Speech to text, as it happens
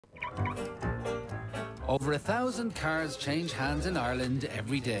Over 1,000 cars change hands in Ireland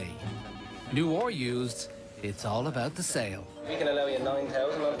every day. New or used, it's all about the sale. We can allow you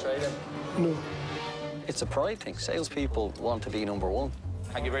 9,000 on trade-in. No. It's a pride thing. Salespeople want to be number one.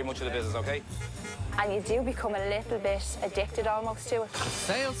 Thank you very much for the business, OK? And you do become a little bit addicted almost to it. The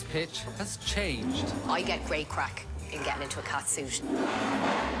sales pitch has changed. I get great crack in getting into a cat suit.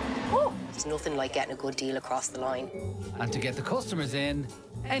 There's nothing like getting a good deal across the line. And to get the customers in,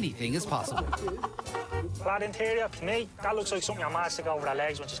 anything is possible. Flat interior, to me, that looks like something your ma stick over their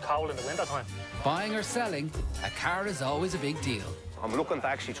legs when she's cold in the winter time. Buying or selling, a car is always a big deal. I'm looking to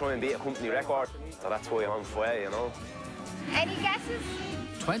actually try and beat a company record, so that's why I'm on fire, you know. Any guesses?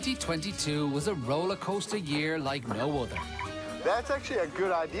 2022 was a roller coaster year like no other. That's actually a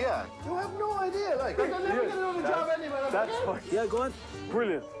good idea. You have no idea, like, I'm never going to do the job anyway. That's fine. Yeah, go on.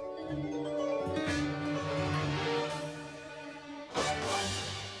 Brilliant.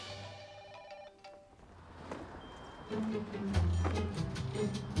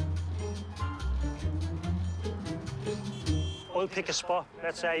 I'll pick a spot.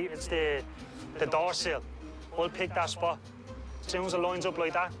 Let's say it's the door sill. I'll pick that spot. As soon as it lines up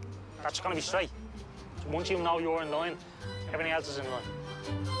like that, that's going to be straight. So once you know you're in line, everything else is in line.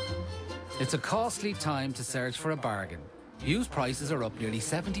 It's a costly time to search for a bargain. Used prices are up nearly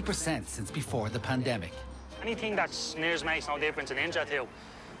 70% since before the pandemic. Anything that nears makes no difference an inch or two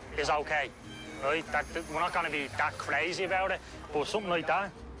is okay, right? We're not going to be that crazy about it, but something like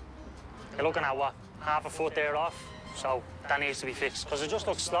that, you're looking at what, half a foot there off, so that needs to be fixed because it just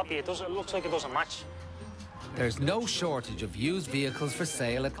looks sloppy. It looks like it doesn't match. There's no shortage of used vehicles for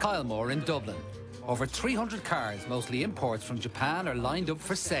sale at Kylemore in Dublin. Over 300 cars, mostly imports from Japan, are lined up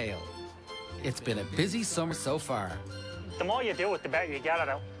for sale. It's been a busy summer so far. The more you do it, the better you get it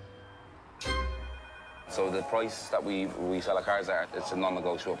out. So the price that we sell our cars at, it's a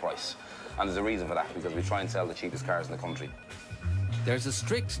non-negotiable price. And there's a reason for that, because we try and sell the cheapest cars in the country. There's a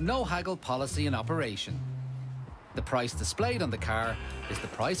strict no-haggle policy in operation. The price displayed on the car is the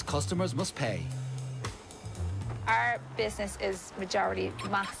price customers must pay. Our business is majority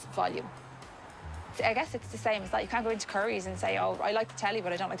mass volume. I guess it's the same as that. You can't go into Curry's and say, oh, I like the telly,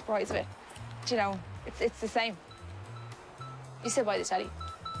 but I don't like the price of it. Do you know, it's the same. You still buy the telly.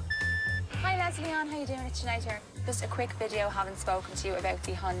 Hi Leslie Ann, how you doing? It's Sinead here. Just a quick video having spoken to you about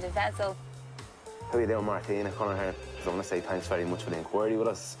the Honda Vezel. How are you doing, Martina? Conor here. I want to say thanks very much for the inquiry with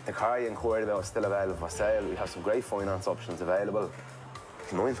us. The car you inquired about is still available for sale. We have some great finance options available.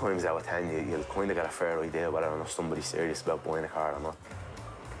 9 times out of 10, you'll kind of get a fair idea whether or not somebody's serious about buying a car or not.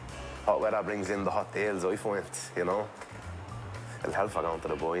 Hot weather brings in the hot deals, I find, you know. It'll help for going to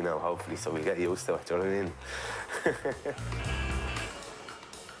the buy now, hopefully, so we'll get used to it, do you know what I mean?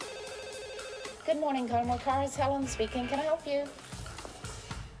 Good morning, Carmel Cars. Helen speaking. Can I help you?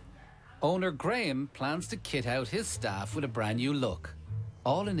 Owner Graham plans to kit out his staff with a brand new look,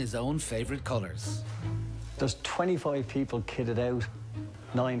 all in his own favourite colours. There's 25 people kitted out,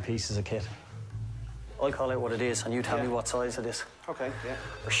 9 pieces of kit. I'll call out what it is, and you tell me what size it is. OK, yeah.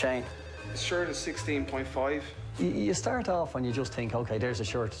 Or Shane. The shirt is 16.5. You start off and you just think, OK, there's a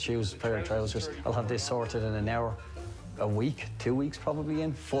shirt, shoes, a pair of trousers. I'll have this sorted in an hour, a week, 2 weeks probably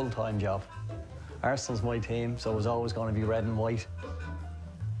in, full-time job. Arsenal's my team, so it was always going to be red and white.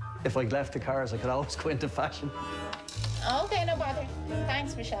 If I'd left the cars, I could always go into fashion. OK, no bother.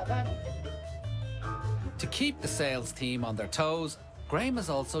 Thanks, Michelle. Bye. To keep the sales team on their toes, Graham has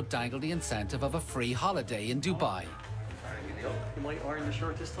also dangled the incentive of a free holiday in Dubai. You might iron the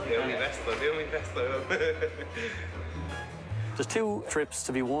shirt this time. The only best though. There's 2 trips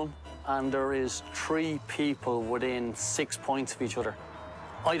to be won, and there is 3 people within 6 points of each other.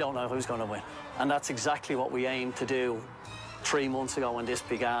 I don't know who's going to win. And that's exactly what we aimed to do 3 months ago when this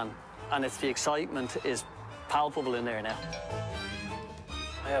began. And it's the excitement is palpable in there now.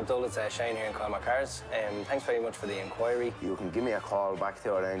 Hi, Abdul, it's Shane here in Kylemore Cars. Thanks very much for the inquiry. You can give me a call back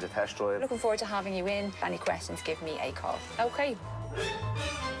to arrange a test drive. Looking forward to having you in. Any questions, give me a call. OK.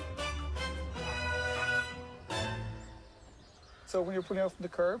 So when you're pulling out from the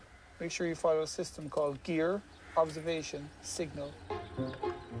curb, make sure you follow a system called gear, observation, signal.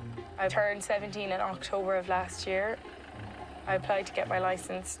 I turned 17 in October of last year. I applied to get my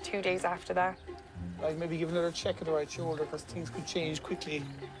licence 2 days after that. Like maybe give another check of the right shoulder because things could change quickly.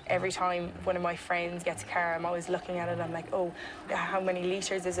 Every time one of my friends gets a car, I'm always looking at it. I'm like, oh, how many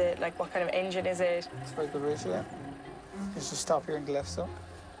litres is it? Like, what kind of engine is it? It's a very good ratio, yeah. Just stop here in the left, so.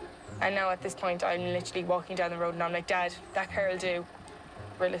 And now at this point, I'm literally walking down the road and I'm like, Dad, that car will do.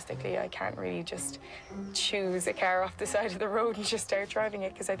 Realistically, I can't really just choose a car off the side of the road and just start driving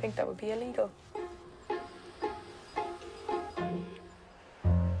it because I think that would be illegal.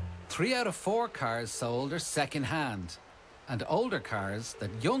 3 out of 4 cars sold are second-hand, and older cars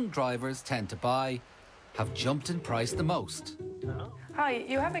that young drivers tend to buy have jumped in price the most. Hi,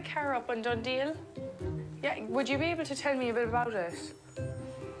 you have a car up on Dundee? Yeah, would you be able to tell me a bit about it?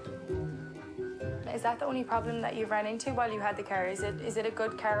 Is that the only problem that you've ran into while you had the car? Is it a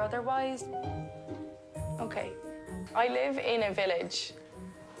good car otherwise? Okay. I live in a village.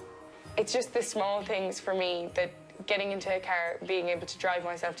 It's just the small things for me that getting into a car, being able to drive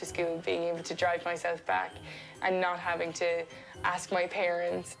myself to school, being able to drive myself back, and not having to ask my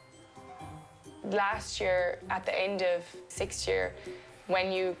parents. Last year, at the end of 6th year,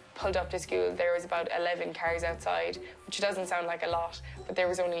 when you pulled up to school, there was about 11 cars outside, which doesn't sound like a lot, but there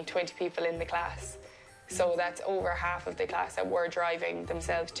was only 20 people in the class. So that's over half of the class that were driving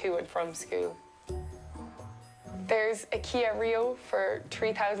themselves to and from school. There's a Kia Rio for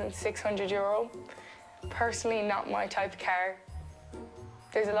 €3,600. Personally, not my type of car.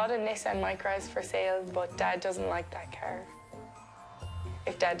 There's a lot of Nissan Micras for sale, but Dad doesn't like that car.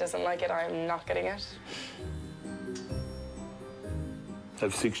 If Dad doesn't like it, I'm not getting it. I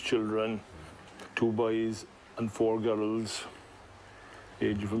have 6 children, 2 boys and 4 girls,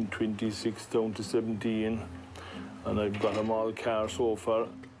 aged from 26 down to 17, and I've got them all car so far.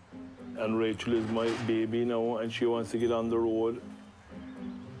 And Rachel is my baby now, and she wants to get on the road.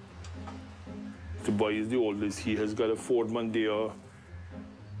 The boy is the oldest. He has got a Ford Mondeo.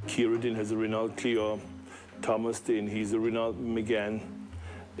 Kieran has a Renault Clio. Thomas Dane, he's a Renault Megane.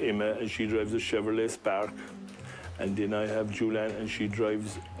 Emma, and she drives a Chevrolet Spark. And then I have Julian, and she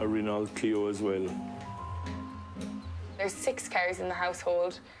drives a Renault Clio as well. There's 6 cars in the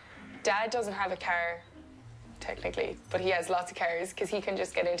household. Dad doesn't have a car, technically, but he has lots of cars because he can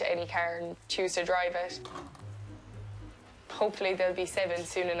just get into any car and choose to drive it. Hopefully there'll be 7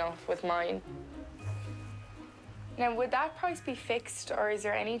 soon enough with mine. Now, would that price be fixed, or is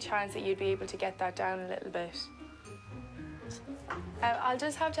there any chance that you'd be able to get that down a little bit? I'll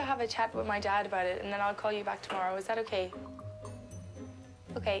just have to have a chat with my dad about it, and then I'll call you back tomorrow. Is that okay?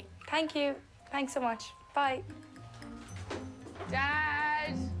 Okay, thank you. Thanks so much. Bye.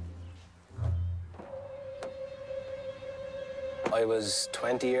 Dad! I was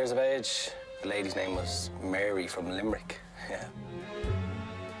 20 years of age. The lady's name was Mary from Limerick. Yeah.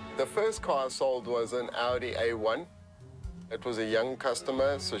 The first car I sold was an Audi A1. It was a young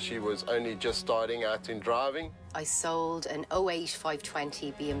customer, so she was only just starting out in driving. I sold an 08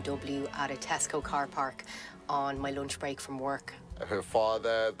 520 BMW at a Tesco car park on my lunch break from work. Her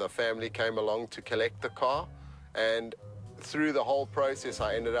father, the family came along to collect the car, and through the whole process,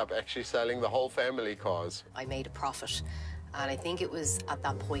 I ended up actually selling the whole family cars. I made a profit, and I think it was at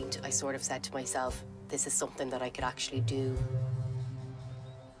that point I sort of said to myself, this is something that I could actually do.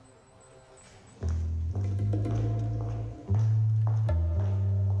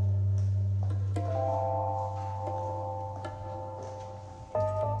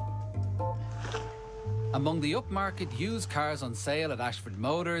 Among the upmarket used cars on sale at Ashford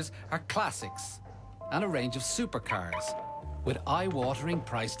Motors are classics and a range of supercars with eye-watering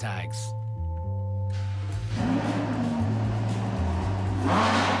price tags. I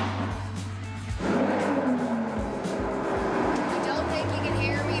don't think you can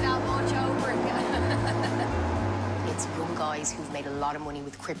hear me that much over it. It's young guys who've made a lot of money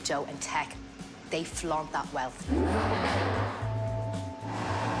with crypto and tech. They flaunt that wealth.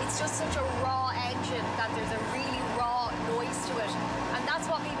 It's just such a raw engine that there's a really raw noise to it. And that's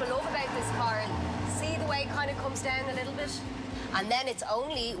what people love about this car. See the way it kind of comes down a little bit? And then it's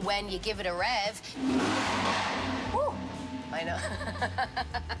only when you give it a rev. Woo! I know.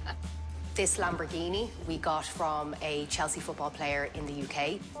 This Lamborghini we got from a Chelsea football player in the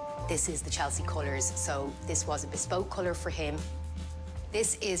UK. This is the Chelsea colours, so this was a bespoke colour for him.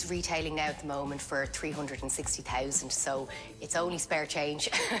 This is retailing now at the moment for 360,000, so it's only spare change.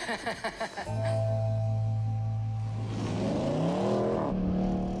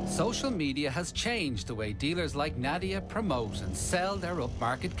 Social media has changed the way dealers like Nadia promote and sell their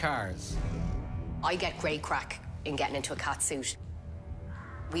upmarket cars. I get great crack in getting into a cat suit.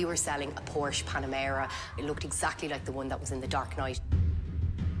 We were selling a Porsche Panamera. It looked exactly like the one that was in The Dark Knight.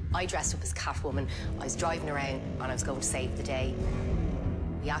 I dressed up as Catwoman. I was driving around and I was going to save the day.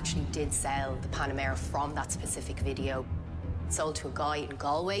 We actually did sell the Panamera from that specific video. It sold to a guy in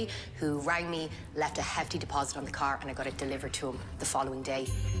Galway who rang me, left a hefty deposit on the car, and I got it delivered to him the following day.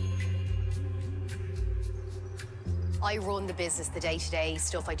 I run the business, the day-to-day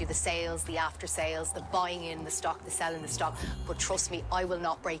stuff. I do the sales, the after-sales, the buying in the stock, the selling the stock. But trust me, I will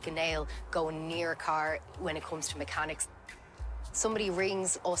not break a nail going near a car when it comes to mechanics. Somebody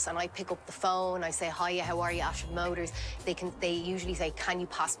rings us and I pick up the phone, I say, hiya, how are you, Ashford Motors? They usually say, can you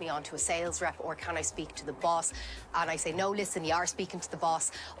pass me on to a sales rep, or can I speak to the boss? And I say, no, listen, you are speaking to the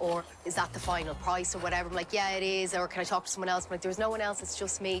boss, or is that the final price or whatever? I'm like, yeah, it is, or can I talk to someone else? I'm like, there's no one else, it's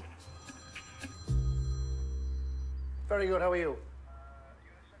just me. Very good, how are you?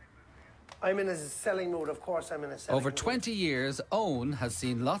 I'm in a selling mood, of course I'm in a selling mood. Over 20 years, Owen has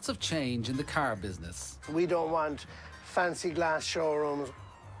seen lots of change in the car business. We don't want fancy glass showrooms.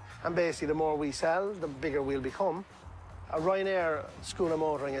 And basically, the more we sell, the bigger we'll become. A Ryanair school of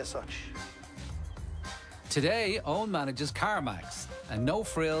motoring as such. Today, Owen manages CarMax, a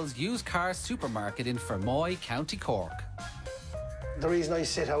no-frills used car supermarket in Fermoy, County Cork. The reason I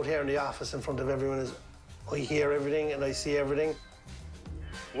sit out here in the office in front of everyone is I hear everything and I see everything.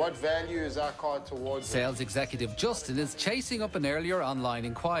 What value is our car towards Sales executive Justin is chasing up an earlier online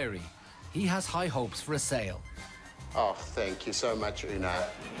inquiry. He has high hopes for a sale. Oh, thank you so much, Una.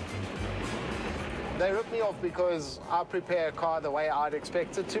 They ripped me off because I prepare a car the way I'd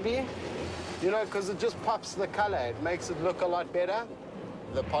expect it to be. You know, because it just pops the color. It makes it look a lot better.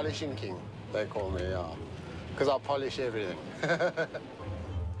 The polishing king, they call me, yeah. Because I polish everything.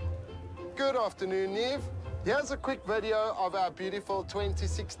 Good afternoon, Neve. Here's a quick video of our beautiful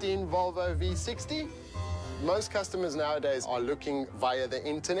 2016 Volvo V60. Most customers nowadays are looking via the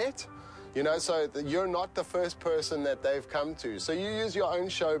internet. You know, so you're not the first person that they've come to. So you use your own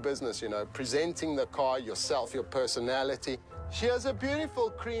show business, you know, presenting the car, yourself, your personality. She has a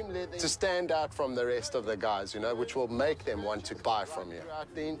beautiful cream leather to stand out from the rest of the guys, you know, which will make them want to buy from you.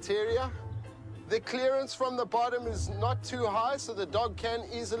 Throughout the interior, the clearance from the bottom is not too high, so the dog can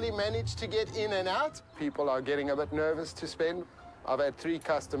easily manage to get in and out. People are getting a bit nervous to spend. I've had 3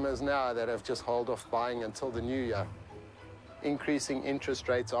 customers now that have just held off buying until the new year. Increasing interest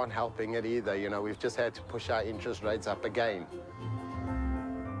rates aren't helping it either. You know, we've just had to push our interest rates up again.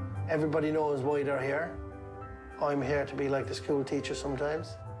 Everybody knows why they're here. I'm here to be like the school teacher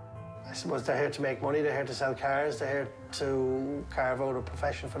sometimes. I suppose they're here to make money, they're here to sell cars, they're here to carve out a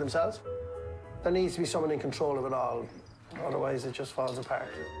profession for themselves. There needs to be someone in control of it all, otherwise it just falls apart.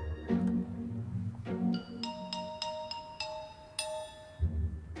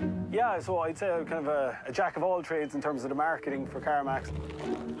 Yeah, so I'd say I'm kind of a jack of all trades in terms of the marketing for CarMax.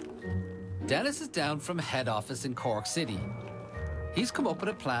 Dennis is down from head office in Cork City. He's come up with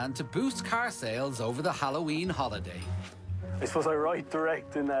a plan to boost car sales over the Halloween holiday. I suppose I write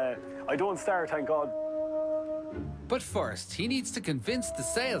direct and I don't start, thank God. But first, he needs to convince the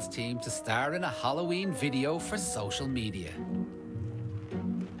sales team to star in a Halloween video for social media.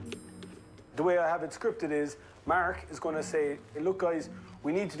 The way I have it scripted is Mark is going to say, hey, look guys,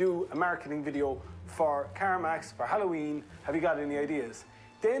 we need to do a marketing video for CarMax for Halloween. Have you got any ideas?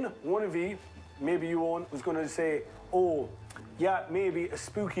 Then one of you, maybe you Owen, was going to say, oh, yeah, maybe a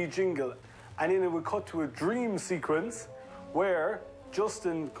spooky jingle. And then it would cut to a dream sequence where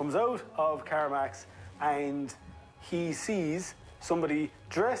Justin comes out of CarMax and he sees somebody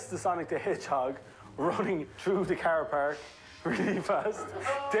dressed as Sonic the Hedgehog running through the car park really fast.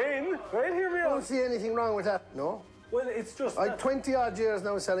 Then, wait, hear me out. I don't see anything wrong with that, no? Well, it's just... I'm 20-odd years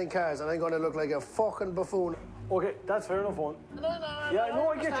now selling cars and I'm going to look like a fucking buffoon. Okay, that's fair enough, Owen. No,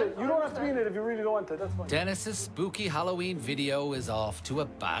 I get you. You don't have to be in it if you really don't want to, that's fine. Dennis's spooky Halloween video is off to a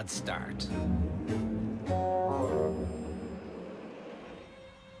bad start.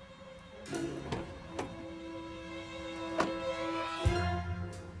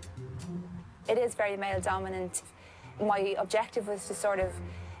 It is very male dominant. My objective was to sort of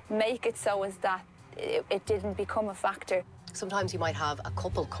make it so as that it didn't become a factor. Sometimes you might have a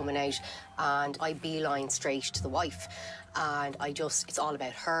couple coming out and I beeline straight to the wife and it's all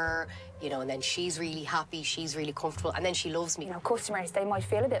about her, you know, and then she's really happy, she's really comfortable, and then she loves me. You know, customers, they might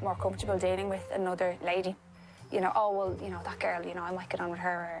feel a bit more comfortable dealing with another lady. You know, oh, well, you know, that girl, you know, I might get on with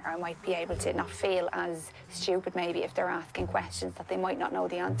her, or I might be able to not feel as stupid maybe if they're asking questions that they might not know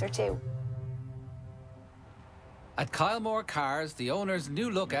the answer to. At Kylemore Cars, the owner's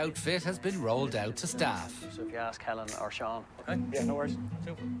new look outfit has been rolled out to staff. So if you ask Helen or Sean. Okay, yeah, no worries.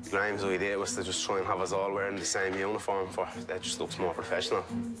 Graham's idea was to just try and have us all wearing the same uniform that just looks more professional.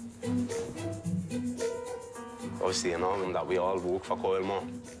 Obviously, you know that we all work for Kylemore.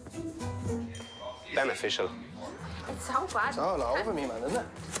 Beneficial. It's so bad. It's all over me, man, isn't it?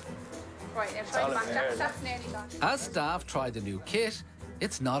 Right, now try back. That's nearly gone. As staff try the new kit,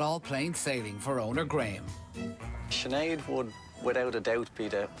 it's not all plain sailing for owner Graham. Sinead would, without a doubt, be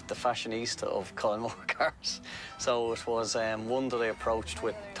the fashionista of Kylemore Cars. So it was one that I approached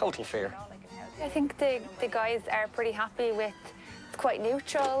with total fear. I think the guys are pretty happy with it's quite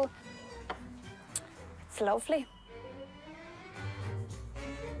neutral. It's lovely.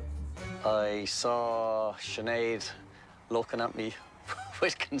 I saw Sinead looking at me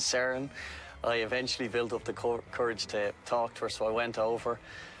with concern. I eventually built up the courage to talk to her, so I went over.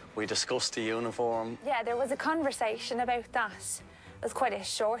 We discussed the uniform. Yeah, there was a conversation about that. It was quite a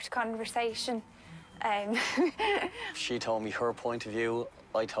short conversation. She told me her point of view,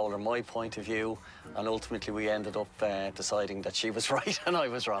 I told her my point of view, and ultimately we ended up deciding that she was right and I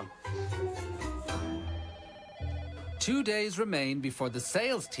was wrong. 2 days remain before the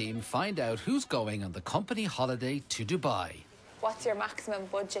sales team find out who's going on the company holiday to Dubai. What's your maximum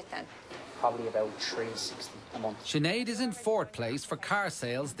budget then? Probably about $360 a month. Sinead is in 4th place for car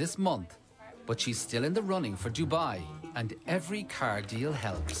sales this month, but she's still in the running for Dubai, and every car deal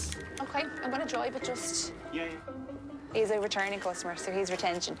helps. Okay, I'm going to drive it just... Yeah. He's a returning customer, so he's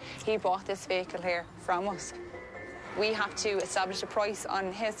retention. He bought this vehicle here from us. We have to establish a price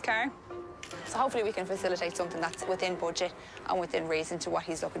on his car, so hopefully we can facilitate something that's within budget and within reason to what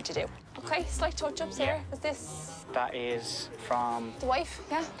he's looking to do. Okay, slight touch-ups here. Is this... That is from... The wife,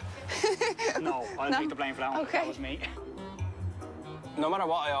 yeah? No, I'll take the blame for that one. Okay. That was me. No matter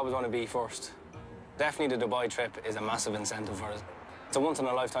what, I always want to be first. Definitely the Dubai trip is a massive incentive for us. It's a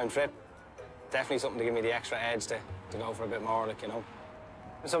once-in-a-lifetime trip. Definitely something to give me the extra edge to go for a bit more, like, you know.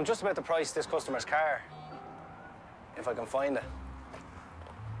 So I'm just about to price this customer's car, if I can find it.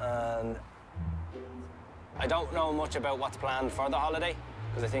 And I don't know much about what's planned for the holiday,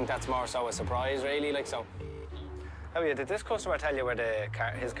 because I think that's more so a surprise, really, like, so. Oh yeah, did this customer tell you where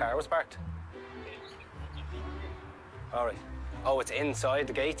his car was parked? All right. Oh, it's inside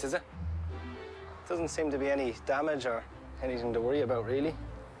the gates, is it? Doesn't seem to be any damage or anything to worry about, really.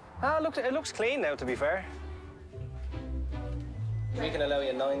 Ah, look, it looks clean now, to be fair. We can allow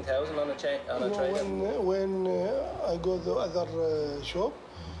you 9,000 on a trade-in. When I go to the other shop,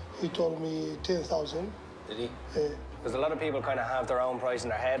 he told me 10,000. Did he? Because a lot of people kind of have their own price in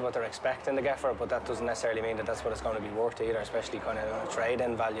their head, what they're expecting to get for it, but that doesn't necessarily mean that that's what it's going to be worth either, especially kind of a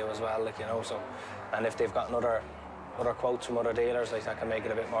trade-in value as well, like, you know, so. And if they've got other quotes from other dealers, like, that can make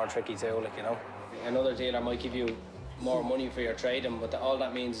it a bit more tricky too, like, you know. Another dealer might give you more money for your trade-in, but all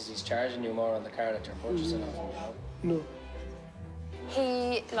that means is he's charging you more on the car that you're purchasing off him, you know? No.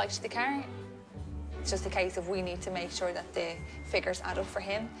 He liked the car. It's just a case of we need to make sure that the figures add up for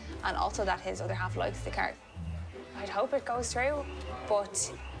him and also that his other half likes the car. I'd hope it goes through,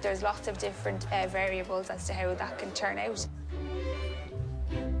 but there's lots of different variables as to how that can turn out.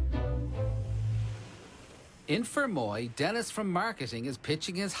 In Fermoy, Dennis from marketing is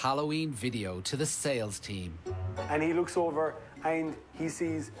pitching his Halloween video to the sales team. And he looks over and he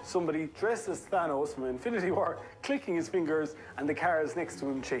sees somebody dressed as Thanos from Infinity War clicking his fingers and the cars next to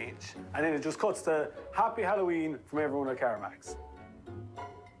him change. And then it just cuts to Happy Halloween from everyone at CarMax.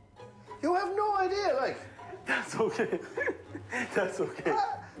 You have no idea, like. That's okay. That's okay.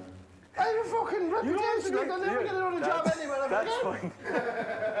 I have a fucking reputation. I'll never get another job anywhere. That's fine.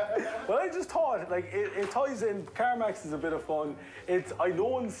 Well, I just thought, like, it ties in. CarMax is a bit of fun. No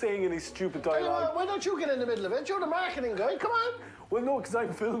one's saying any stupid dialogue. Why don't you get in the middle of it? You're the marketing guy. Come on. Well, no, because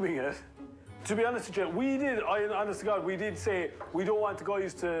I'm filming it. To be honest with you, honest to God, we did say we don't want the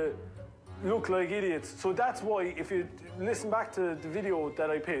guys to look like idiots. So that's why, if you listen back to the video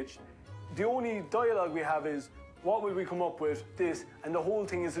that I pitched, the only dialogue we have is, what will we come up with? This, and the whole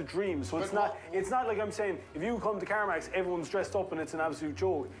thing is a dream. So it's not like I'm saying, if you come to CarMax, everyone's dressed up and it's an absolute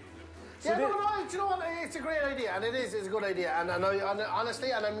joke. So yeah, no, you know what? It's a great idea, and it's a good idea. And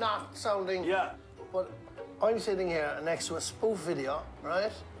honestly, and I'm not sounding... Yeah. But I'm sitting here next to a spoof video,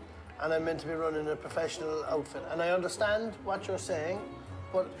 right? And I'm meant to be running a professional outfit. And I understand what you're saying,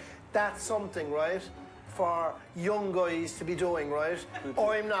 but that's something, right, for young guys to be doing, right?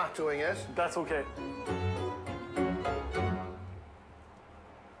 I'm not doing it. That's okay.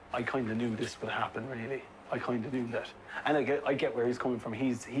 I kind of knew this would happen, really. I kind of knew that. And I get where he's coming from.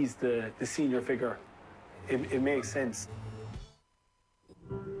 He's the senior figure. It makes sense.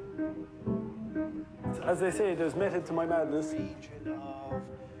 As they say, there's method to my madness.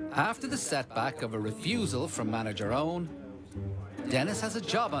 After the setback of a refusal from manager Owen, Dennis has a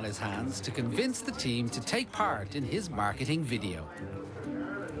job on his hands to convince the team to take part in his marketing video.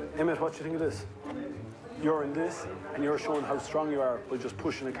 Emmett, what do you think of this? You're in this, and you're showing how strong you are by just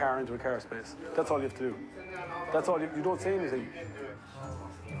pushing a car into a car space. That's all you have to do. That's all. You don't say anything.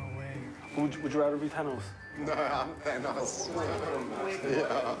 Would you rather be Thanos? No, I'm Thanos.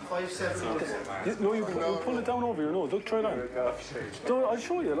 Yeah. 5'7". No, you pull it down over your nose. Look, try it on. I'll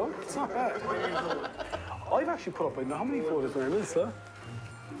show you, look. It's not bad. I've actually put up, I don't know how many photos there is, huh?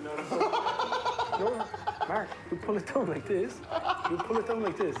 No, Mark, you pull it down like this. You pull it down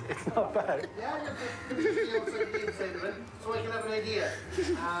like this. It's not bad. Yeah, you can see outside the inside of it, so I can have an idea.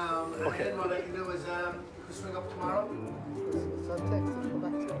 Okay. And then what I can do is swing up tomorrow. So text and go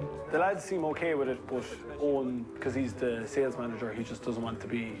back to you. The lads seem okay with it, but Owen, because he's the sales manager, he just doesn't want to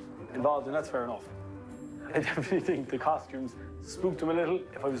be involved, and that's fair enough. I definitely think the costumes spooked him a little.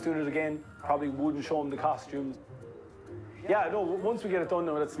 If I was doing it again, probably wouldn't show him the costumes. Yeah, no, once we get it done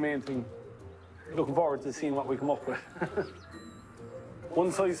now, that's the main thing. Looking forward to seeing what we come up with. One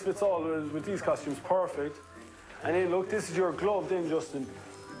size fits all with these costumes, perfect. And then look, this is your glove then, Justin.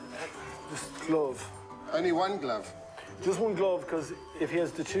 Just glove. Only one glove? Just one glove, because if he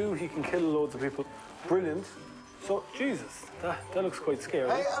has the two, he can kill loads of people. Brilliant. So, Jesus, that looks quite scary.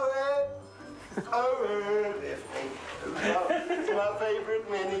 Hey, Owen! Owen! It's my favourite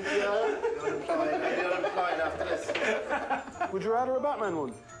miniature. I'll be unemployed after this. Would you rather a Batman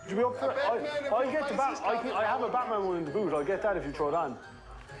one? Would you be up for it? I'll get the Bat. I have a Batman one in the boot. I'll get that if you throw it on.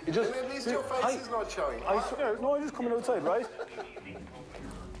 You just, at least your face is not showing. I swear, no, I'm just coming outside, right?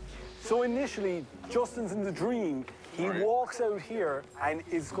 So initially, Justin's in the dream. He walks out here and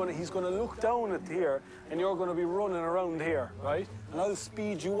he's gonna look down at here, and you're gonna be running around here, right? And I'll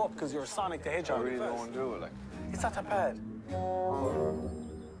speed you up because you're Sonic the Hedgehog. I really don't want to do it, like. It's not that bad.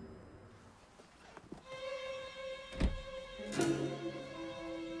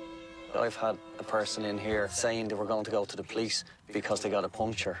 I've had a person in here saying they were going to go to the police because they got a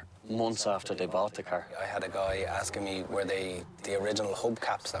puncture months after they bought the car. I had a guy asking me were they the original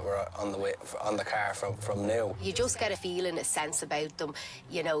hubcaps that were on the car from new. You just get a feeling, a sense about them.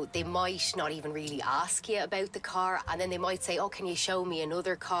 You know, they might not even really ask you about the car, and then they might say, oh, can you show me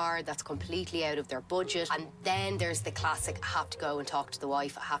another car that's completely out of their budget? And then there's the classic, I have to go and talk to the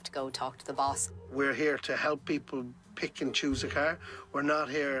wife, I have to go and talk to the boss. We're here to help people pick and choose a car. We're not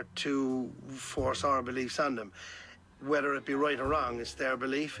here to force our beliefs on them. Whether it be right or wrong, it's their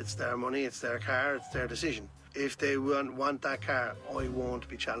belief, it's their money, it's their car, it's their decision. If they want that car, I won't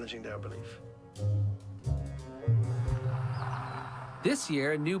be challenging their belief. This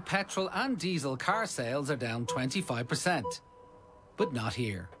year, new petrol and diesel car sales are down 25%. But not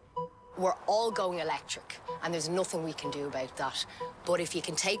here. We're all going electric, and there's nothing we can do about that. But if you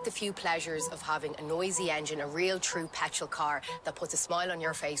can take the few pleasures of having a noisy engine, a real true petrol car that puts a smile on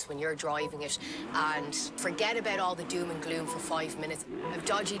your face when you're driving it, and forget about all the doom and gloom for 5 minutes. I have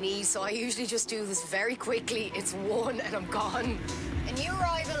dodgy knees, so I usually just do this very quickly. It's one and I'm gone. A new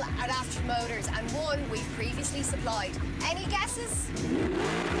arrival at After Motors, and one we've previously supplied. Any guesses?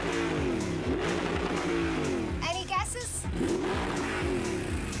 Any guesses?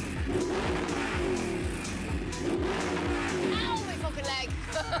 Ow, my fucking leg.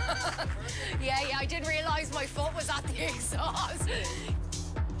 yeah, I didn't realise my foot was at the exhaust.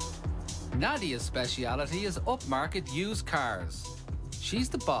 Nadia's speciality is upmarket used cars. She's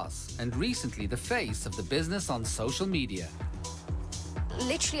the boss and recently the face of the business on social media.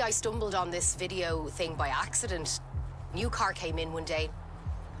 Literally, I stumbled on this video thing by accident. New car came in one day.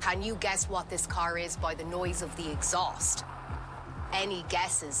 Can you guess what this car is by the noise of the exhaust? Any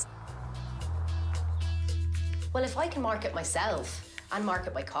guesses? Well, if I can market myself and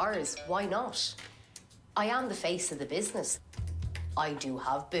market my cars, why not? I am the face of the business. I do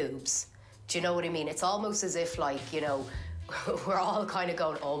have boobs. Do you know what I mean? It's almost as if, like, you know, we're all kind of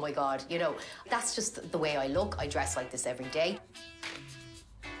going, oh my God, you know, that's just the way I look. I dress like this every day.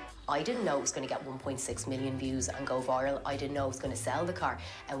 I didn't know it was going to get 1.6 million views and go viral. I didn't know it was going to sell the car.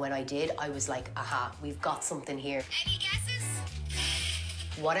 And when I did, I was like, aha, we've got something here. Any guesses?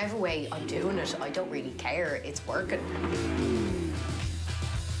 Whatever way I'm doing it, I don't really care. It's working.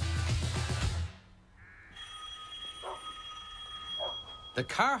 The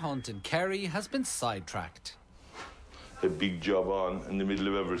car hunt in Kerry has been sidetracked. A big job on in the middle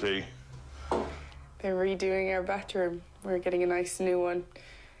of everything. They're redoing our bathroom. We're getting a nice new one.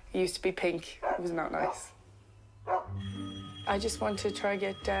 It used to be pink. It was not nice. I just want to try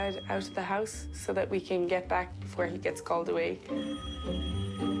get Dad out of the house so that we can get back before he gets called away. Come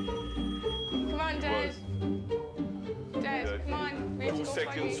on, Dad. Dad, come on. We have to go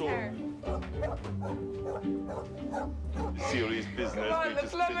find a car. Serious business. Come on, the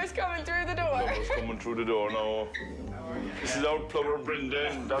plumber's coming through the door. Plumber's coming through the door now. This is our plumber,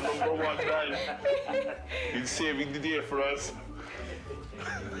 Brendan, the #1 man. He's saving the day for us.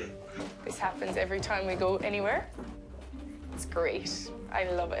 This happens every time we go anywhere. It's great. I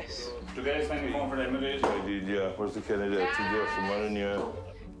love it. Do you guys find me home for them days? I did, yeah. Where's the Canada? It's there somewhere in here.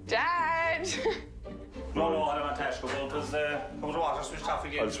 Dad! No, I don't want to go because the water switched off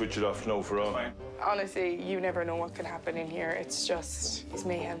again. I'll switch it off now for all. Honestly, you never know what can happen in here. It's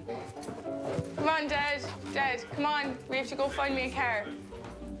mayhem. Come on, Dad. Dad, come on. We have to go find me a car.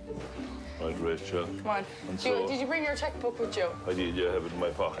 Right, Rachel. Come on. Did you bring your checkbook with you? I did, yeah, I have it in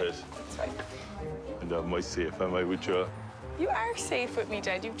my pocket. That's fine. And I have my safe, am I with you? You are safe with me,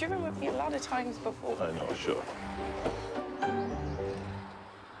 Dad. You've driven with me a lot of times before. I know, sure.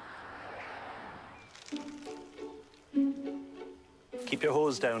 Keep your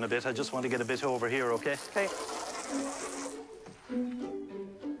hose down a bit. I just want to get a bit over here, OK? OK.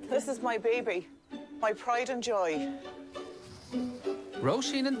 This is my baby, my pride and joy.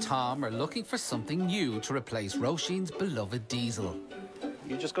 Roisin and Tom are looking for something new to replace Roisin's beloved diesel.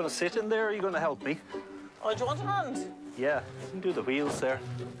 You just going to sit in there, or are you going to help me? Oh, do you want a hand? Yeah, you can do the wheels there.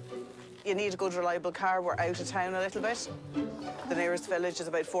 You need a good, reliable car. We're out of town a little bit. The nearest village is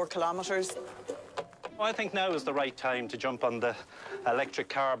about 4 kilometres. Well, I think now is the right time to jump on the electric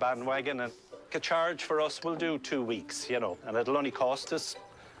car bandwagon, and a charge for us will do 2 weeks, you know, and it'll only cost us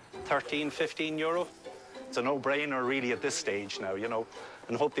 13, 15 euro. It's a no-brainer, really, at this stage now, you know,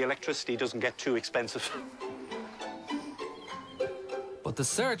 and hope the electricity doesn't get too expensive. But the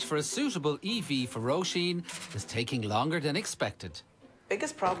search for a suitable EV for Roisin is taking longer than expected.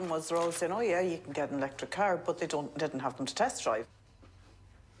 Biggest problem was they're all saying, oh, yeah, you can get an electric car, but they didn't have them to test drive.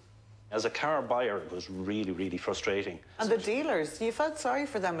 As a car buyer, it was really, really frustrating. And the dealers, you felt sorry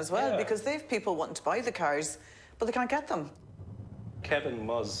for them as well, because they've people wanting to buy the cars, but they can't get them. Kevin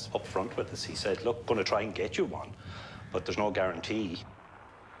was upfront with us. He said, look, going to try and get you one, but there's no guarantee.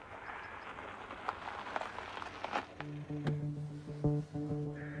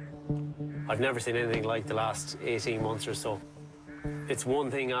 I've never seen anything like the last 18 months or so. It's one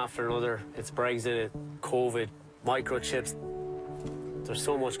thing after another. It's Brexit, COVID, microchips. There's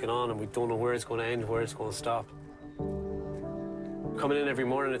so much going on, and we don't know where it's going to end, where it's going to stop. Coming in every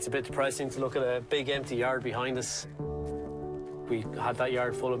morning, it's a bit depressing to look at a big empty yard behind us. We had that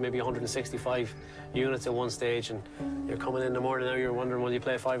yard full of maybe 165 units at one stage, and you're coming in the morning now, you're wondering, will you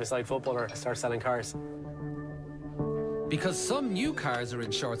play five-a-side football or start selling cars? Because some new cars are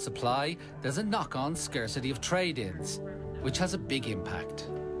in short supply, there's a knock-on scarcity of trade-ins, which has a big impact.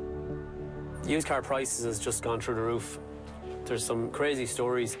 Used car prices has just gone through the roof. There's some crazy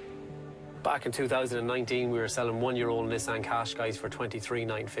stories. Back in 2019, we were selling 1-year-old Nissan Qashqais for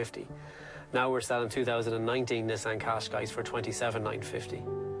 23,950. Now we're selling 2019 Nissan Qashqais for 27,950.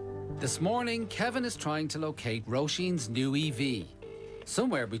 This morning, Kevin is trying to locate Roisin's new EV,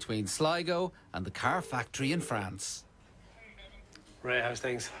 somewhere between Sligo and the car factory in France. Ray, how's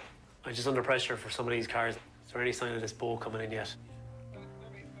things? I'm just under pressure for some of these cars. Is there any sign of this boat coming in yet?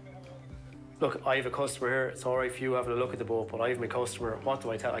 Look, I have a customer here. It's all right for you having a look at the boat, but I have my customer. What do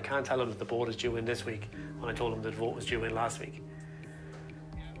I tell? I can't tell him that the boat is due in this week when I told him that the boat was due in last week.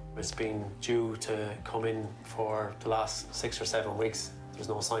 It's been due to come in for the last 6 or 7 weeks. There's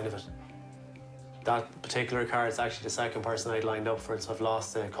no sign of it. That particular car is actually the second person I'd lined up for it, so I've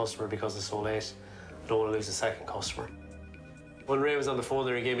lost the customer because it's so late. I don't want to lose a second customer. When Ray was on the phone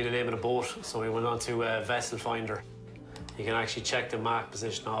there, he gave me the name of the boat, so we went on to Vessel Finder. You can actually check the mark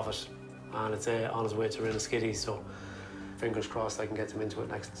position of it, and it's on its way to Rinnaskiddy, so fingers crossed I can get them into it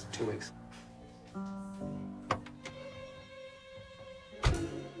next 2 weeks.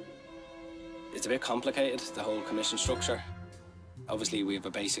 It's a bit complicated, the whole commission structure. Obviously, we have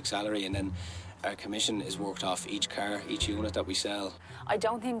a basic salary, and then our commission is worked off each car, each unit that we sell. I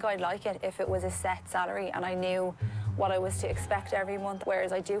don't think I'd like it if it was a set salary and I knew what I was to expect every month,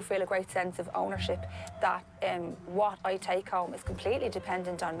 whereas I do feel a great sense of ownership that what I take home is completely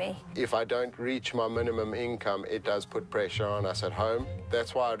dependent on me. If I don't reach my minimum income, it does put pressure on us at home.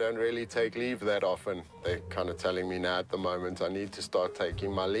 That's why I don't really take leave that often. They're kind of telling me now at the moment I need to start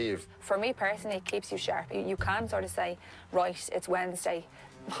taking my leave. For me personally, it keeps you sharp. You can sort of say, right, it's Wednesday,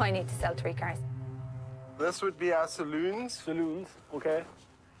 I need to sell 3 cars. This would be our saloons. Saloons, okay.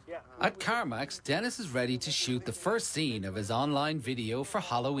 At CarMax, Dennis is ready to shoot the first scene of his online video for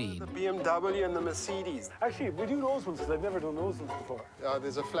Halloween. The BMW and the Mercedes. Actually, we do those ones because I've never done those ones before.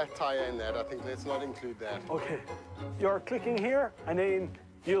 There's a flat tyre in that. I think let's not include that. Okay. You're clicking here, and then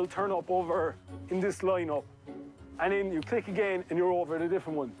you'll turn up over in this lineup. And then you click again, and you're over at a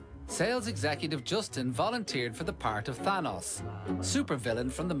different one. Sales executive Justin volunteered for the part of Thanos, supervillain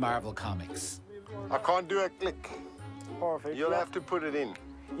from the Marvel comics. I can't do a click. Perfect. You'll have to put it in.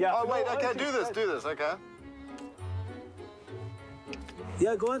 Yeah. Oh, wait, okay, do this, okay.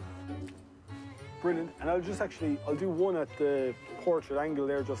 Yeah, go on. Brilliant. And I'll do one at the portrait angle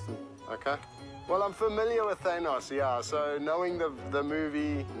there, Justin. Okay. Well, I'm familiar with Thanos, yeah, so knowing the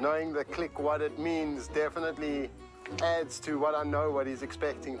movie, knowing the click, what it means, definitely adds to what I know what he's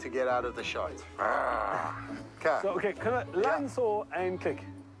expecting to get out of the shot. Okay. So, okay, can I land, saw, and click?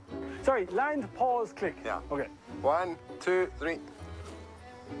 Sorry, land, pause, click. Yeah. Okay. 1, 2, 3.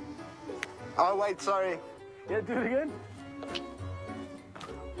 Oh, wait, sorry. Yeah, do it again.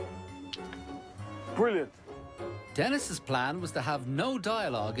 Brilliant. Dennis's plan was to have no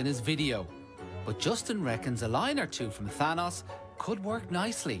dialogue in his video, but Justin reckons a line or two from Thanos could work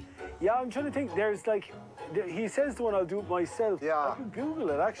nicely. Yeah, I'm trying to think. There's like, he says the one I'll do it myself. Yeah. I can Google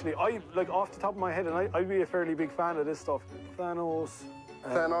it actually. Like off the top of my head, and I'd be a fairly big fan of this stuff. Thanos.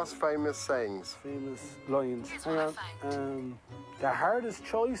 Thanos famous sayings. Famous lines. Hang on. The hardest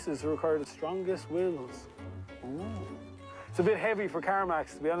choices require the strongest wills. Ooh. It's a bit heavy for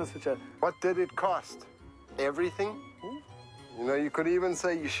CarMax, to be honest with you. What did it cost? Everything? You know, you could even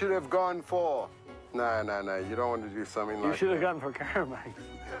say you should have gone for... No, you don't want to do something like that. You should have gone for CarMax.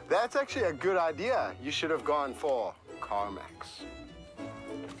 That's actually a good idea. You should have gone for CarMax.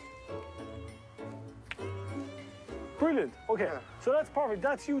 Brilliant. Okay, so that's perfect.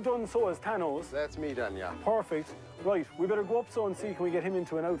 That's you done so as Thanos. That's me done, yeah. Perfect. Right, we better go up so and see can we get him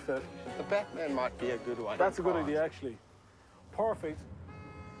into an outfit. The Batman might be a good one. That's a good idea, actually. Perfect.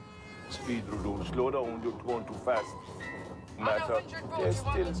 Speed reduce, slow down, you're going too fast. Matter. There's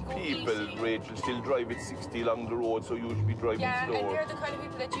still people, Rachel, still drive at 60 along the road, so you should be driving slower. And they're the kind of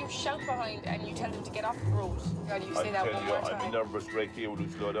people that you shout behind and you tell them to get off the road. God, you say that one more time. I'm a nervous wreck here,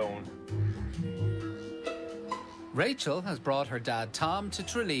 would slow down. Rachel has brought her dad Tom to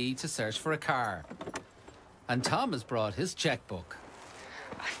Tralee to search for a car. And Tom has brought his checkbook.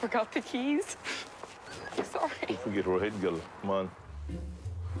 I forgot the keys. Sorry. Don't forget our head girl, come on.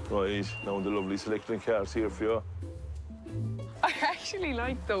 Right, now the lovely selection of cars here for you. I actually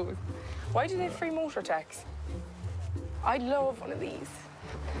like those. Why do they have free motor tax? I'd love one of these.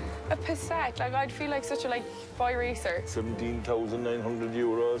 A Passat, like I'd feel like such a boy racer. 17,900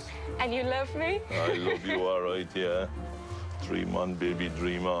 euros. And you love me? I love you, all right, yeah. Dream on, baby,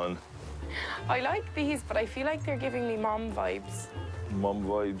 dream on. I like these, but I feel like they're giving me mom vibes. Mom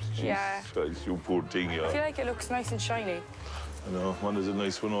vibes? Jesus Yeah. Christ, you poor thing, yeah. I feel like it looks nice and shiny. I know, one is a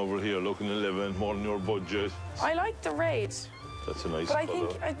nice one over here, looking 11, more than your budget. I like the red. That's a nice But I colour.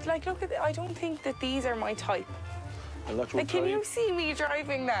 think, look at it, I don't think that these are my type. And that's your Can type? you see me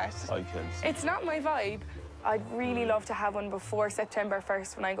driving that? I can see. It's not my vibe. I'd really love to have one before September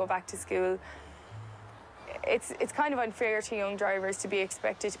 1st when I go back to school. It's kind of unfair to young drivers to be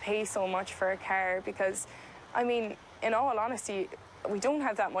expected to pay so much for a car because, I mean, in all honesty, we don't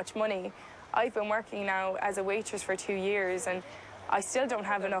have that much money. I've been working now as a waitress for 2 years and I still don't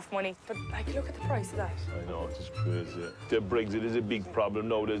have enough money. But look at the price of that. I know, it's just crazy. The Brexit is a big problem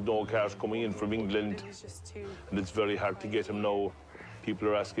now. There's no cars coming in from England. And it's very hard to get them now. People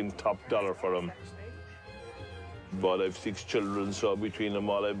are asking top dollar for them. But I've 6 children, so between them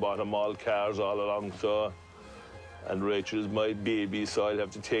all, I bought them all cars all along, so... And Rachel's my baby, so I'll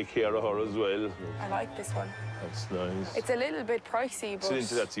have to take care of her as well. I like this one. That's nice. It's a little bit pricey, but... Sit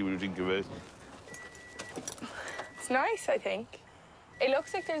into that, see what you think of it. It's nice, I think. It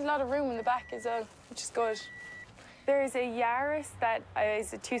looks like there's a lot of room in the back as well, which is good. There's a Yaris that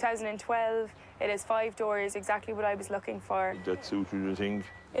is a 2012. It has 5 doors, exactly what I was looking for. That suits you, you think?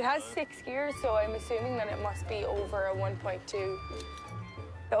 It has 6 gears, so I'm assuming that it must be over a 1.2.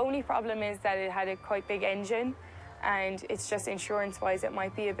 The only problem is that it had a quite big engine, and it's just insurance-wise, it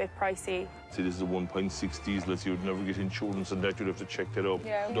might be a bit pricey. See, this is a 1.6 diesel, so you'd never get insurance on that. You'd have to check that up.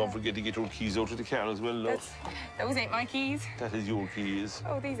 Yeah, Don't forget to get your keys out of the car as well, love. Those ain't my keys. That is your keys.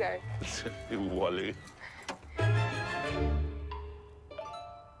 Oh, these are. You Wally.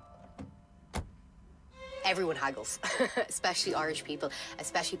 Everyone haggles, especially Irish people,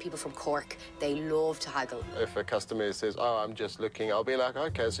 especially people from Cork. They love to haggle. If a customer says, oh, I'm just looking, I'll be like,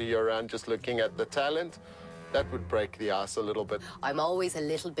 okay, so you're around just looking at the talent. That would break the ice a little bit. I'm always a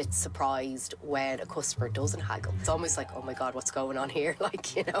little bit surprised when a customer doesn't haggle. It's almost like, oh my God, what's going on here?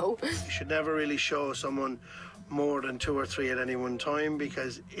 Like, you know? You should never really show someone more than 2 or 3 at any one time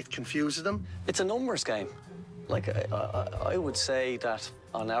because it confuses them. It's a numbers game. Like, I would say that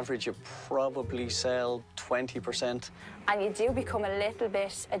on average you probably sell 20%. And you do become a little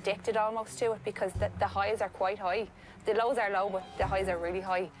bit addicted almost to it because the highs are quite high. The lows are low, but the highs are really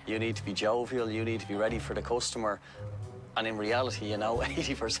high. You need to be jovial, you need to be ready for the customer. And in reality, you know,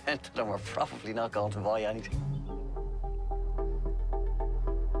 80% of them are probably not going to buy anything.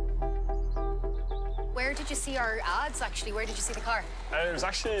 Where did you see our ads, actually? Where did you see the car? It was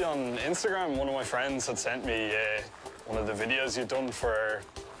actually on Instagram. One of my friends had sent me one of the videos you'd done for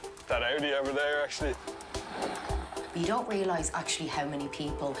that Audi over there, actually. You don't realise actually how many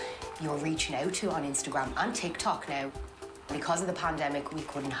people you're reaching out to on Instagram and TikTok now. Because of the pandemic, we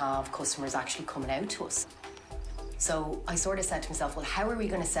couldn't have customers actually coming out to us. So I sort of said to myself, well, how are we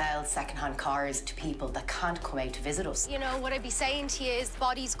going to sell second-hand cars to people that can't come out to visit us? You know, what I'd be saying to you is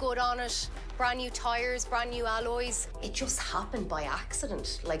body's good on it, brand new tyres, brand new alloys. It just happened by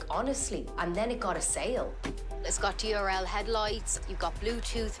accident, like honestly, and then it got a sale. It's got DRL headlights, you've got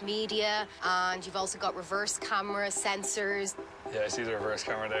Bluetooth media, and you've also got reverse camera sensors. Yeah, I see the reverse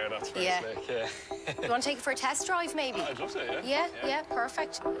camera there. That's very slick, yeah. You want to take it for a test drive, maybe? I'd love to, Yeah,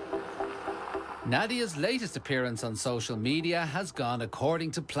 perfect. Nadia's latest appearance on social media has gone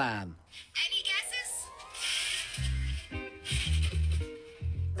according to plan. Any guesses?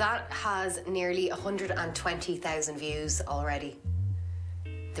 That has nearly 120,000 views already.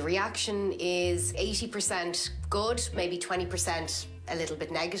 The reaction is 80% good, maybe 20% a little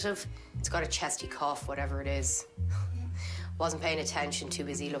bit negative. It's got a chesty cough, whatever it is. Wasn't paying attention, too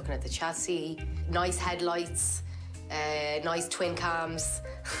busy looking at the chassis. Nice headlights, nice twin cams.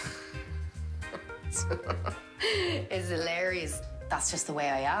 It's hilarious. That's just the way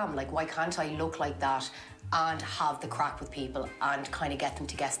I am. Like, why can't I look like that and have the crack with people and kind of get them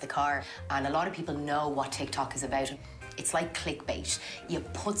to guess the car? And a lot of people know what TikTok is about. It's like clickbait. You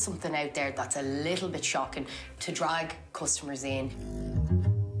put something out there that's a little bit shocking to drag customers in.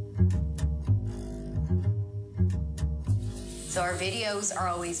 So our videos are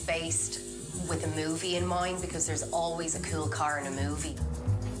always based with a movie in mind because there's always a cool car in a movie.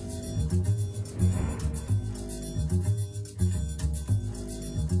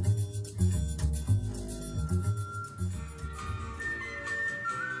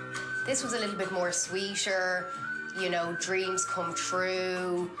 This was a little bit more sweeter, you know, dreams come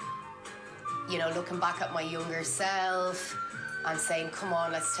true, you know, looking back at my younger self and saying, come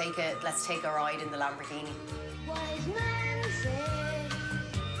on, let's take a ride in the Lamborghini.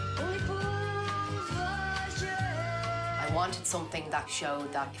 I wanted something that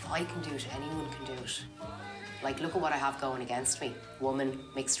showed that if I can do it, anyone can do it. Like, look at what I have going against me. Woman,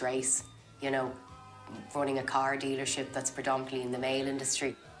 mixed race, you know, running a car dealership that's predominantly in the male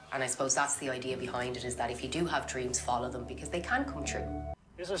industry. And I suppose that's the idea behind it, is that if you do have dreams, follow them, because they can come true.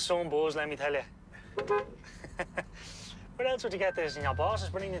 This is some buzz, let me tell you. Where else would you get this? And your boss is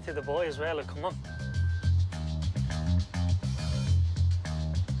bringing it to the boy as well. Like, come on.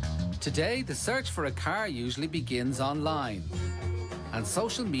 Today, the search for a car usually begins online. And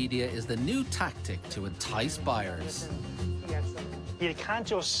social media is the new tactic to entice buyers. You can't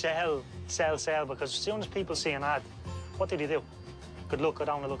just sell, because as soon as people see an ad, what do? Good luck, go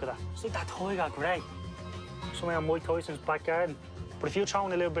down and look at that. It's like that Tiger, great. Somewhere on Mike Tyson's back garden. But if you're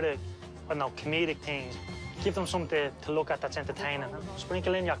throwing a little bit of, I don't know, comedic things, give them something to look at that's entertaining.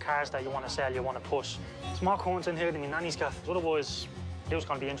 Sprinkle in your cars that you want to sell, you want to push. There's more corns in here than my nanny's got. Otherwise, who's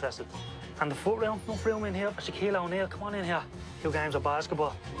going to be interested? And the foot room, enough room in here for Shaquille O'Neal. Come on in here. 2 games of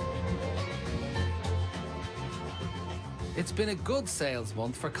basketball. It's been a good sales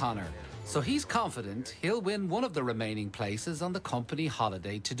month for Connor, so he's confident he'll win one of the remaining places on the company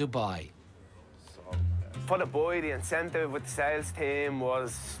holiday to Dubai. For the boy, the incentive with the sales team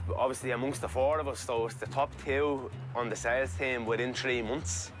was obviously amongst the 4 of us, so it's the top 2 on the sales team within 3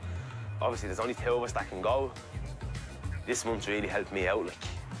 months. Obviously, there's only 2 of us that can go. This month's really helped me out. Like,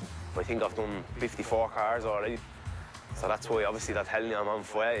 I think I've done 54 cars already, so that's why obviously that telling me I'm on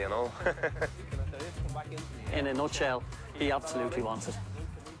fire, you know. In a nutshell, he absolutely wants it.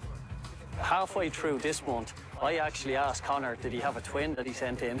 Halfway through this month, I actually asked Connor, did he have a twin that he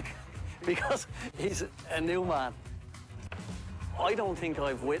sent in? Because he's a new man. I don't think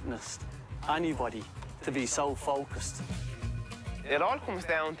I've witnessed anybody to be so focused. It all comes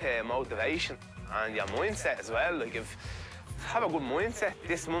down to motivation and your mindset as well. Like, if you have a good mindset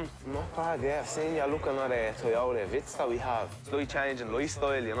this month, not bad, yeah. I've seen you looking at a Toyota Vitz that we have. It's like changing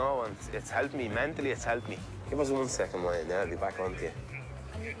lifestyle, you know, and it's helped me mentally, it's helped me. Give us 1 second, Ryan, I'll be back on to you.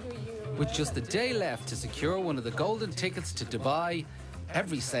 With just a day left to secure one of the golden tickets to Dubai,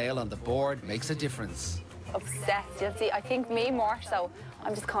 every sale on the board makes a difference. Obsessed, you'll see. I think me more so.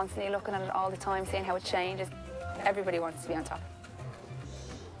 I'm just constantly looking at it all the time, seeing how it changes. Everybody wants to be on top.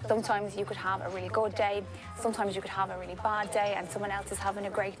 Sometimes you could have a really good day, sometimes you could have a really bad day, and someone else is having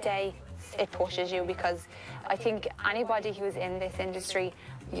a great day. It pushes you, because I think anybody who's in this industry,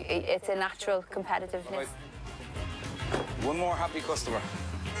 it's a natural competitiveness. One more happy customer.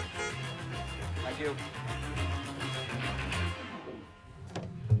 Thank you.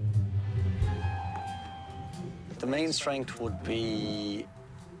 The main strength would be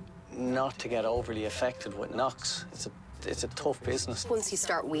not to get overly affected with knocks. It's a tough business. Once you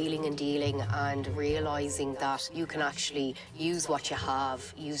start wheeling and dealing and realising that you can actually use what you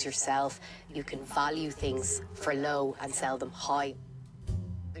have, use yourself, you can value things for low and sell them high.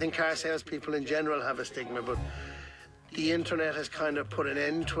 I think car salespeople in general have a stigma, but the internet has kind of put an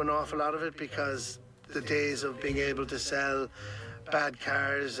end to an awful lot of it, because the days of being able to sell bad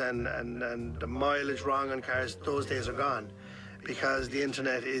cars and the mileage wrong on cars, those days are gone, because the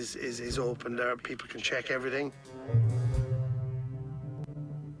internet is open there. People can check everything.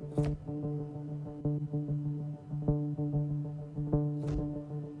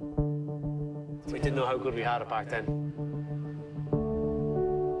 We didn't know how good we had it back then.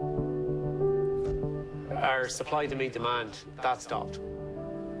 Our supply to meet demand, that stopped.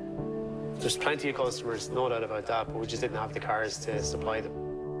 There's plenty of customers, no doubt about that, but we just didn't have the cars to supply them.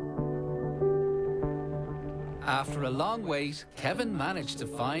 After a long wait, Kevin managed to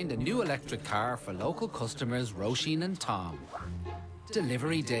find a new electric car for local customers Roisin and Tom.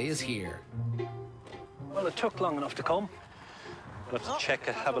 Delivery day is here. Well, it took long enough to come. We'll have to check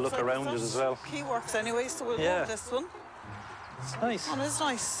it, have a look around it as well. Key works anyway, so we'll go with this one. It's nice. One is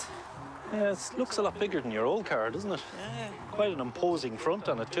nice. Yeah, it looks a lot bigger than your old car, doesn't it? Yeah. Quite an imposing front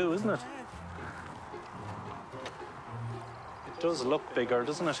on it too, isn't it? It does look bigger,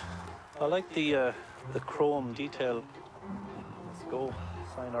 doesn't it? I like the chrome detail. Let's go,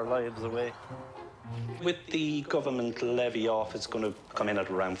 sign our lives away. With the government levy off, it's going to come in at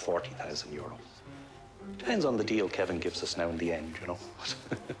around €40,000. Depends on the deal Kevin gives us now in the end, you know.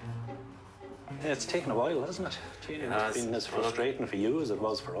 Yeah, it's taken a while, hasn't it? It's been as frustrating for you as it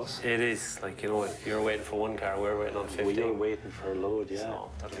was for us. It is. Like, you know, you're waiting for one car, we're waiting on 15. We are waiting for a load, yeah. So,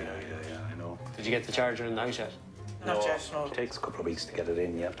 yeah, I know. Did you get the charger in the house yet? Not yet, no. It takes a couple of weeks to get it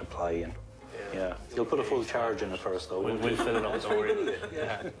in. You have to apply in. Yeah. You'll put a full charge in it first, though. We'll fill it up, don't worry.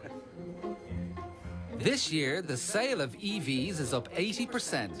 Yeah. This year, the sale of EVs is up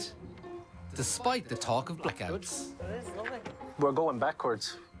 80%, despite the talk of blackouts. We're going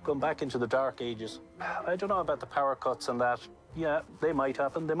backwards, going back into the dark ages. I don't know about the power cuts and that. Yeah, they might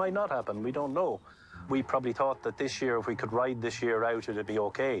happen, they might not happen, we don't know. We probably thought that this year, if we could ride this year out, it'd be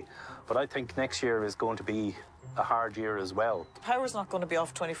okay. But I think next year is going to be a hard year as well. The power's not going to be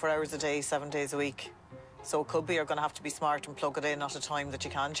off 24 hours a day, 7 days a week. So it could be you're going to have to be smart and plug it in at a time that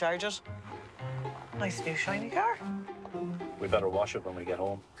you can charge it. Nice new shiny car. We better wash it when we get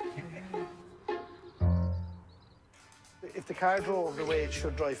home. If the car drove the way it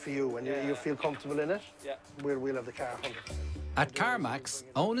should drive for you and you feel comfortable in it, we'll have the car 100%. At CarMax,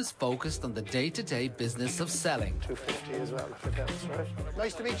 Owen is focused on the day-to-day business of selling. 250 as well, if it helps, right?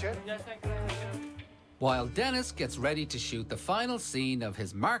 Nice to meet you. While Dennis gets ready to shoot the final scene of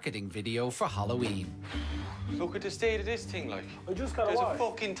his marketing video for Halloween. Look at the state of this thing, like. I just got There's a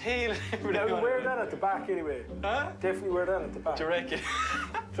fucking tail. Yeah, we wear that at the back anyway. Huh? Definitely wear that at the back. Do you reckon?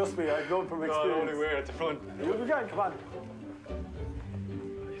 Trust me, I know from experience. No, I only wear it at the front. You can, come on.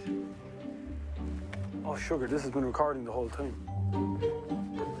 Oh, sugar, this has been recording the whole time.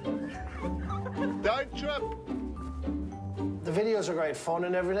 Don't trip. The videos are great fun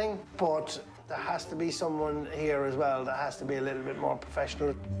and everything, but there has to be someone here as well that has to be a little bit more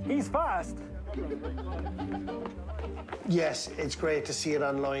professional. He's fast. Yes, it's great to see it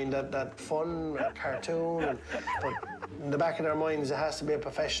online, that fun cartoon, but in the back of their minds, there has to be a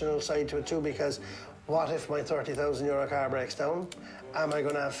professional side to it too, because what if my €30,000 car breaks down? Am I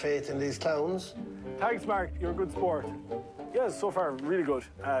going to have faith in these clowns? Thanks, Mark. You're a good sport. Yeah, so far, really good.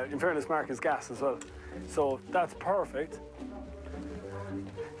 In fairness, Mark is gas as well. So that's perfect.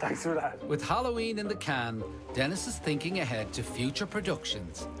 Thanks for that. With Halloween in the can, Dennis is thinking ahead to future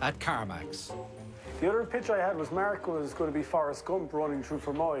productions at CarMax. The other pitch I had was Mark was going to be Forrest Gump running through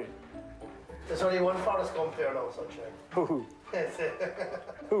Fermoy. There's only one Forrest Gump here now, Sunshine. Who?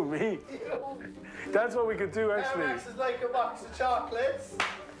 Who, me? That's what we could do, actually. Max is like a box of chocolates.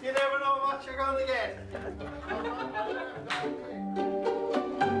 You never know what you're going to get.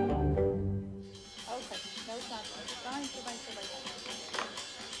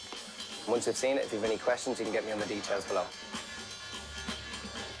 Once you've seen it, if you have any questions, you can get me on the details below.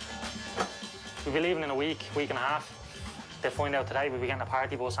 We'll be leaving in a week and a half. They'll find out today. We'll be getting a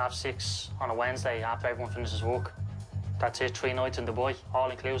party bus half 6 on a Wednesday after everyone finishes work. That's it, 3 nights in Dubai,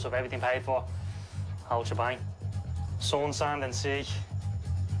 all inclusive, everything paid for. Whole shebang. Sun, sand and sea.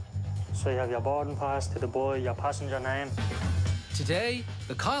 So you have your boarding pass to Dubai, your passenger name. Today,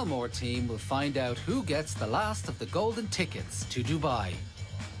 the Kylemore team will find out who gets the last of the golden tickets to Dubai.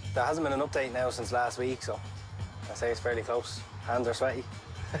 There hasn't been an update now since last week, so I say it's fairly close. Hands are sweaty.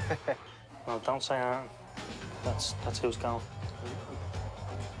 Well, don't say that. That's who's going.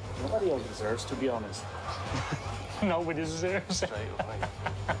 Nobody else deserves, to be honest. Nobody deserves it.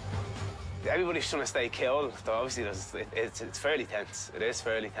 Everybody's trying to stay cool, though obviously it's fairly tense. It is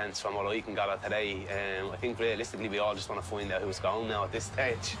fairly tense from what I can gather today. I think realistically we all just want to find out who's going now at this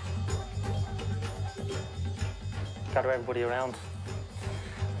stage. Gather everybody around.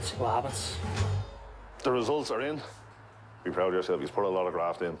 See what happens. The results are in. Be proud of yourself. You've put a lot of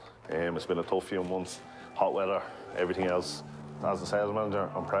graft in. It's been a tough few months. Hot weather, everything else. As a sales manager,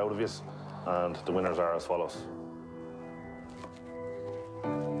 I'm proud of you. And the winners are as follows.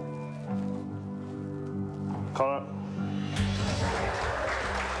 Connor.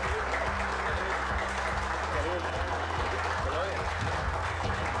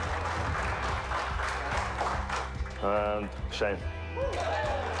 And Shane.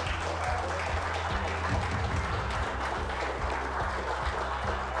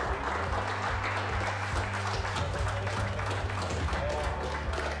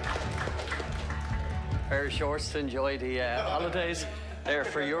 Pair of shorts to enjoy the holidays. They're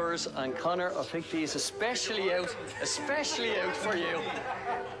for yours, and Connor, I picked these especially out for you.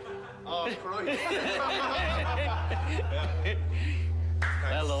 Oh, Christ.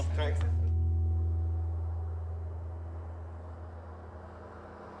 Hello. Thanks.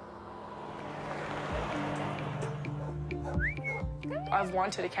 I've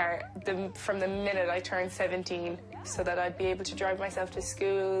wanted a car from the minute I turned 17 so that I'd be able to drive myself to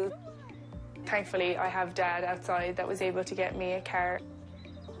school. Thankfully, I have Dad outside that was able to get me a car.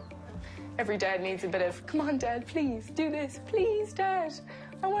 Every dad needs a bit of, come on, Dad, please, do this. Please, Dad,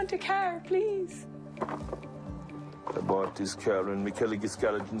 I want a car, please. I bought this car in McKellige's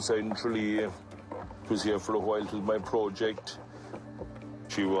garage inside in Tralee. It was here for a while. It was my project.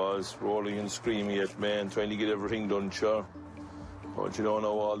 She was rolling and screaming at me and trying to get everything done, sure. But you don't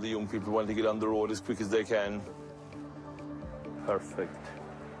know, all the young people want to get on the road as quick as they can. Perfect.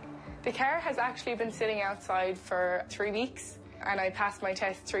 The car has actually been sitting outside for 3 weeks, and I passed my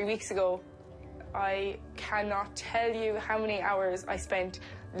test 3 weeks ago. I cannot tell you how many hours I spent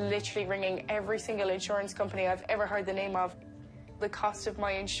literally ringing every single insurance company I've ever heard the name of. The cost of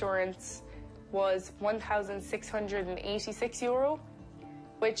my insurance was €1,686,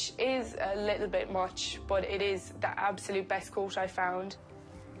 which is a little bit much, but it is the absolute best quote I found.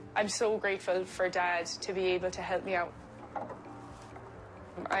 I'm so grateful for Dad to be able to help me out.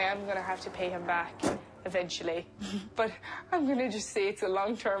 I am going to have to pay him back eventually, but I'm going to just say it's a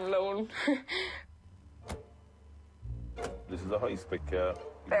long-term loan. This is a high-spec car.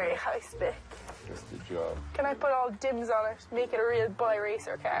 Very high-spec. That's the job. Can I put all dims on it, make it a real boy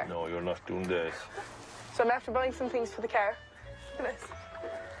racer car? No, you're not doing that. So I'm after buying some things for the car. Look at this.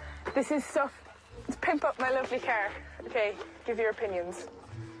 This is stuff to pimp up my lovely car. Okay, give your opinions.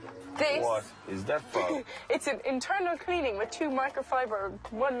 This... What is that for? It's an internal cleaning with 2 microfiber,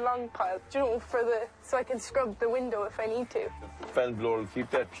 1 long pile, you know, so I can scrub the window if I need to. Fan blower, keep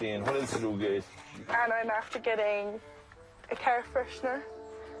that clean. What else do you get? And I'm after getting a car freshener,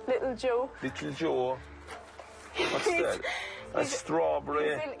 Little Joe. Little Joe? What's that? A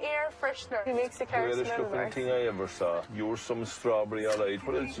strawberry. It's an air freshener. He makes the car The smell weirdest looking nice. thing I ever saw. You're some strawberry, all right.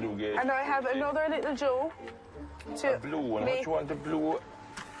 What else do you get? And I have another Little Joe to A blue one. What do you want, a blue?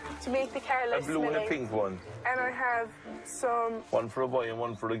 To make the car less A blue and a smelly. pink one. And I have some... One for a boy and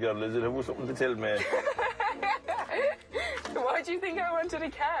one for a girl. Is it? Have you something to tell me? Why do you think I wanted a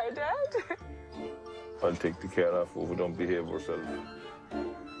car, Dad? I'll take the car off if we don't behave ourselves.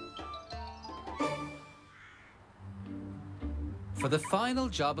 For the final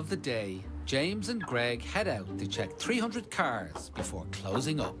job of the day, James and Greg head out to check 300 cars before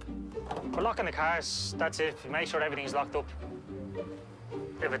closing up. We're locking the cars, that's it. We make sure everything's locked up.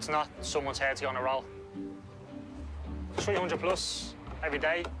 If it's not, someone's head's gonna roll. 300 plus every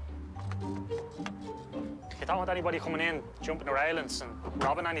day. You don't want anybody coming in, jumping the railings and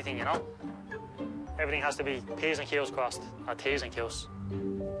robbing anything, you know? Everything has to be P's and Q's crossed, not T's and Q's.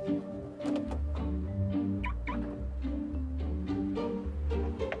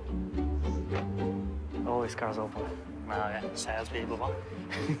 Oh, this car's open. Oh, yeah, salespeople, man.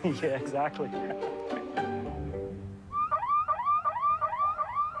 Yeah, exactly.